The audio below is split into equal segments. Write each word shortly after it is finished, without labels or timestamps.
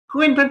Who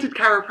invented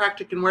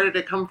chiropractic and where did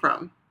it come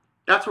from?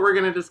 That's what we're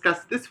going to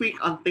discuss this week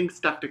on Think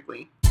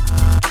Skeptically.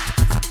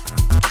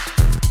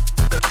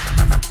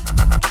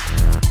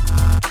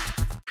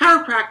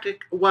 Chiropractic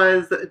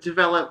was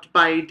developed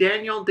by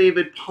Daniel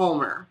David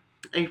Palmer,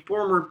 a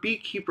former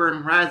beekeeper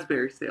and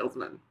raspberry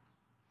salesman.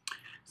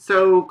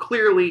 So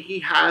clearly he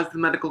has the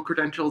medical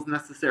credentials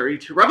necessary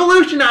to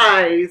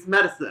revolutionize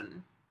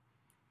medicine.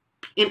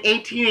 In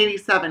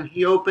 1887,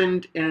 he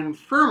opened an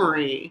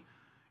infirmary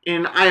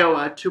in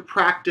Iowa to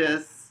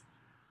practice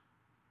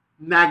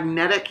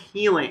magnetic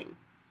healing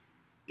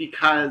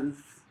because,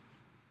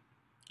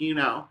 you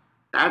know,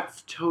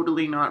 that's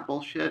totally not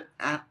bullshit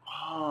at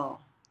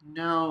all.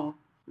 No.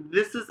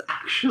 This is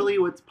actually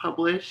what's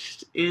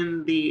published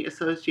in the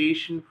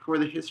Association for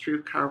the History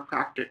of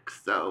Chiropractic.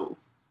 So,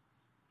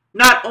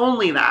 not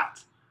only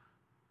that,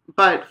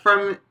 but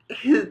from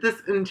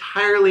this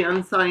entirely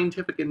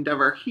unscientific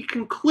endeavor, he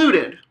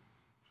concluded,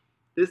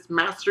 this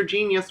master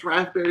genius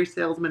raspberry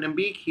salesman and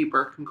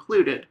beekeeper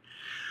concluded,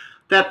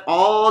 that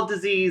all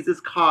disease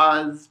is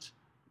caused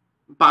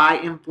by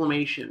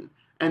inflammation,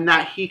 and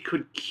that he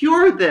could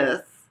cure this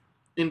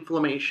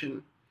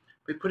inflammation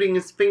by putting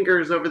his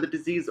fingers over the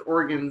diseased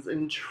organs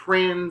and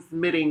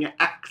transmitting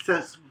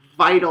excess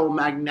vital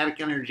magnetic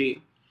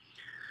energy.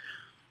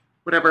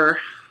 Whatever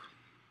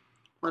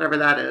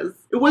that is.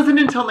 It wasn't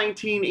until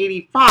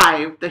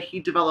 1985 that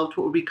he developed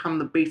what would become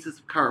the basis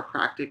of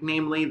chiropractic,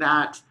 namely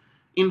that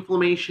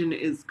inflammation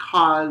is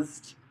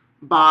caused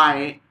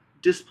by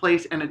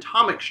displaced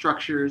anatomic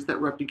structures that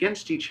rubbed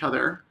against each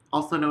other,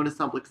 also known as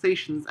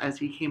subluxations, as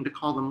he came to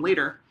call them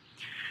later,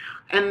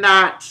 and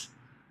that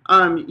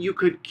you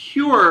could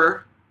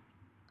cure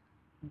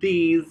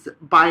these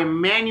by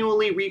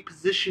manually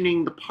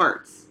repositioning the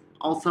parts,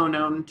 also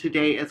known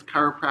today as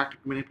chiropractic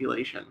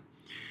manipulation.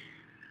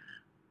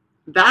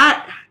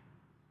 That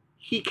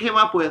he came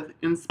up with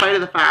in spite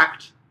of the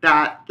fact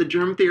that the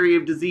germ theory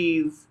of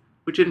disease,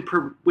 which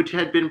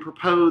had been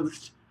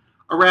proposed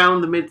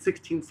around the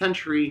mid-16th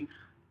century,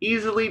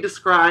 easily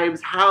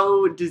describes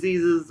how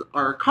diseases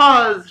are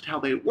caused, how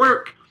they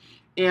work,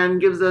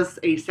 and gives us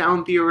a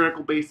sound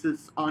theoretical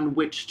basis on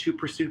which to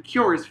pursue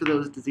cures for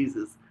those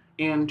diseases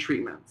and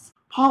treatments.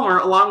 Palmer,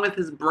 along with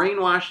his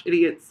brainwashed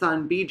idiot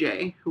son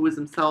BJ, who was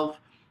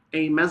himself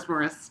a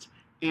mesmerist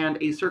and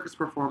a circus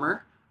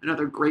performer,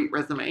 another great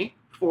resume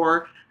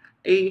for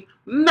a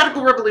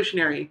medical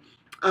revolutionary,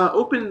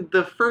 opened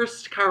the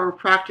first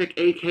chiropractic,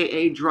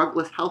 aka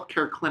drugless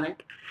healthcare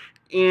clinic,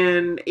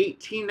 in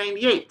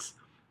 1898.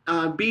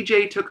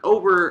 BJ took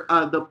over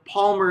the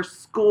Palmer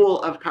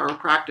School of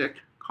Chiropractic,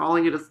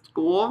 calling it a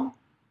school,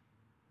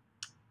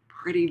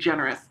 pretty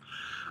generous,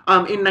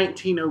 in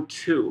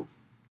 1902.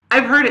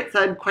 I've heard it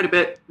said quite a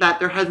bit that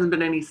there hasn't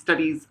been any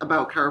studies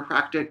about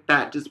chiropractic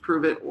that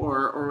disprove it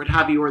or what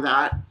have you, or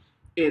that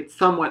it's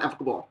somewhat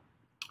ethical.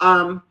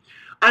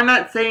 I'm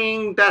not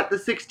saying that the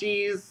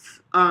 60s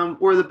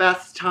were the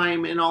best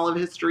time in all of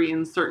history,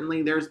 and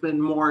certainly there's been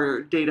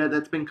more data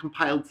that's been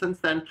compiled since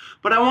then,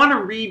 but I want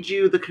to read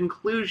you the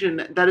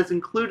conclusion that is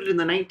included in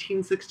the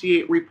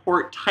 1968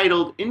 report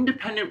titled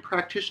Independent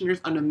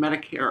Practitioners Under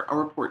Medicare, a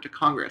Report to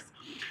Congress.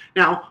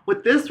 Now,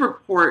 what this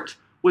report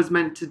was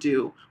meant to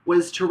do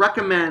was to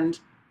recommend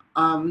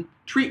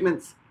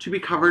treatments to be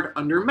covered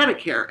under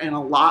Medicare, and a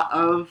lot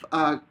of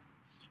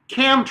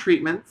CAM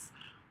treatments,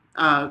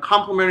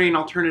 complementary and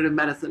alternative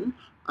medicine,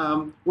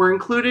 were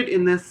included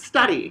in this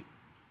study.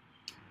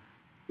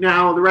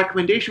 Now, the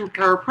recommendation for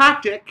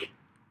chiropractic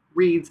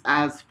reads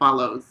as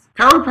follows.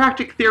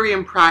 Chiropractic theory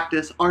and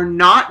practice are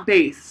not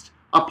based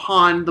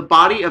upon the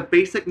body of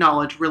basic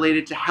knowledge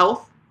related to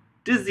health,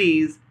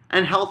 disease,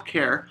 and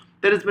healthcare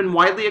that has been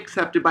widely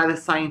accepted by the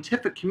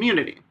scientific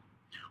community.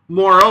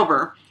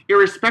 Moreover,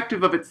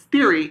 irrespective of its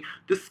theory,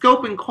 the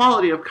scope and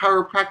quality of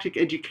chiropractic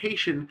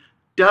education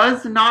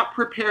does not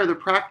prepare the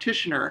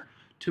practitioner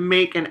to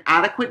make an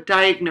adequate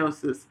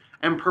diagnosis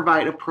and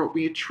provide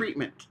appropriate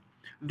treatment.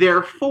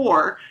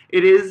 Therefore,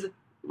 it is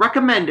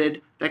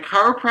recommended that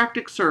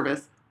chiropractic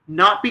service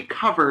not be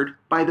covered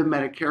by the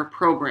Medicare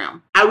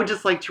program. I would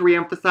just like to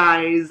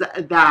reemphasize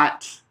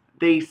that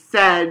they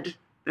said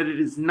that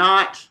it is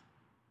not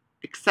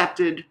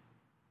accepted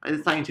by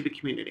the scientific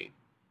community.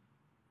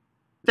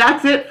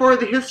 That's it for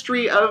the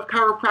history of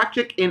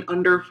chiropractic in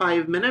under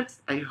 5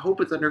 minutes. I hope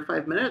it's under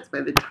 5 minutes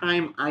by the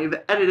time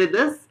I've edited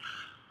this.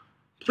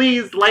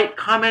 Please like,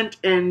 comment,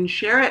 and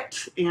share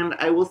it, and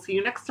I will see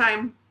you next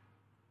time.